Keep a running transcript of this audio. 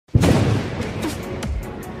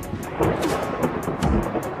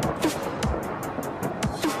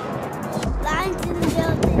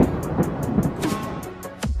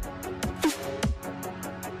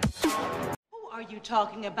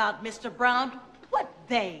talking about, Mr. Brown? What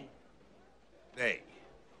they? They.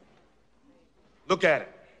 Look at it.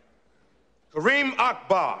 Kareem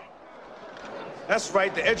Akbar. That's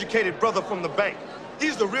right, the educated brother from the bank.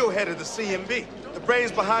 He's the real head of the CMB, the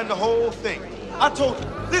brains behind the whole thing. I told you,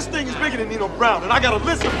 this thing is bigger than Nino Brown, and I got a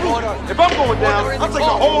list of proof. If I'm going down, I'll take a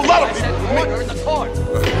whole lot of people with me. Order in the court.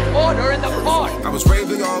 Order in the court. I was raised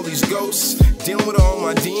with all these ghosts, dealing with all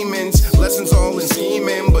my demons. Lessons all in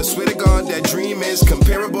scheming, but swear to God that dream is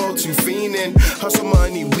comparable to fiending. Hustle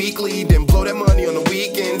money weekly, then blow that money on the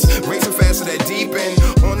weekends. Racing fast to that deep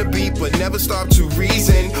end, on the beat, but never stop to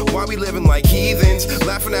reason. Why we living like heathens,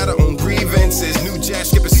 laughing at our own grievances. New jazz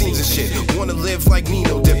skipping scenes and shit. Wanna live like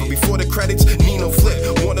Nino did, but before the credits, Nino flip.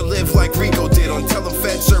 Wanna live like Rico did on Tell 'em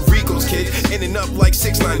Fed Serve Rico's kid. Ending up like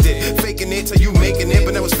 6ix9ine did. Faking it till you making it,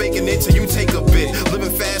 but now it's faking it till you take a bit.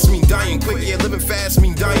 Living fast mean dying quick, yeah, living fast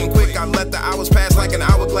mean dying quick. I let the hours pass like an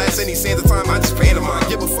hourglass. Any sands of time, I just pantomime.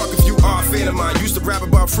 Give a fuck if you are a fan of mine. Used to rap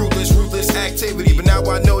about fruitless, ruthless activity, but now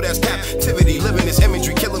I know that's captivity. Living this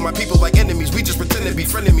imagery, killing my people like enemies. We just pretend to be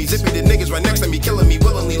frenemies. Zippy the niggas right next to me, killing me,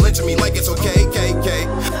 willingly lynching me like it's okay, KK.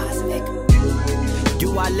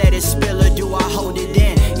 Do I let it spill or do I hold it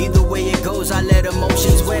in? Either way it goes, I let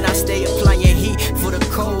emotions win. I stay applying heat for the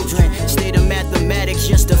cauldron. Stay to mathematics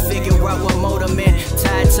just to figure out what mode I'm in.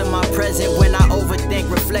 Tied to my present when I overthink.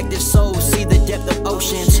 Reflective souls see the depth of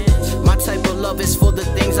oceans. My type of love is for the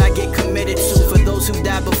things I get committed to. For those who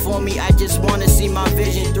died before me, I just wanna see my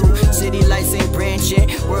vision through. City lights ain't branching,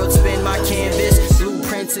 world spin my canvas.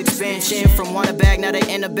 Blueprints expansion, from one bag, now they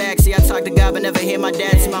in the back. See, I talk to God, but never hear my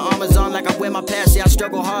dad. See, my armor's on like I wear my past. See, I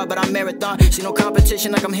struggle hard, but I marathon. See, no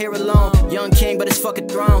competition like I'm here alone. Young king, but it's fucking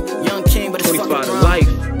throne. Young king, but it's fucking throne. Life.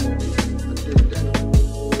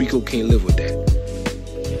 Rico can't live with that.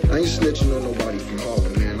 I ain't snitching on nobody from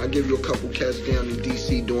Harlem, man. I give you a couple cats down in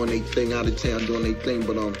DC doing their thing, out of town doing their thing,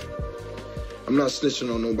 but I'm not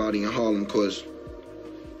snitching on nobody in Harlem, cause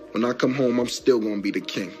when I come home, I'm still gonna be the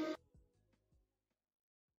king.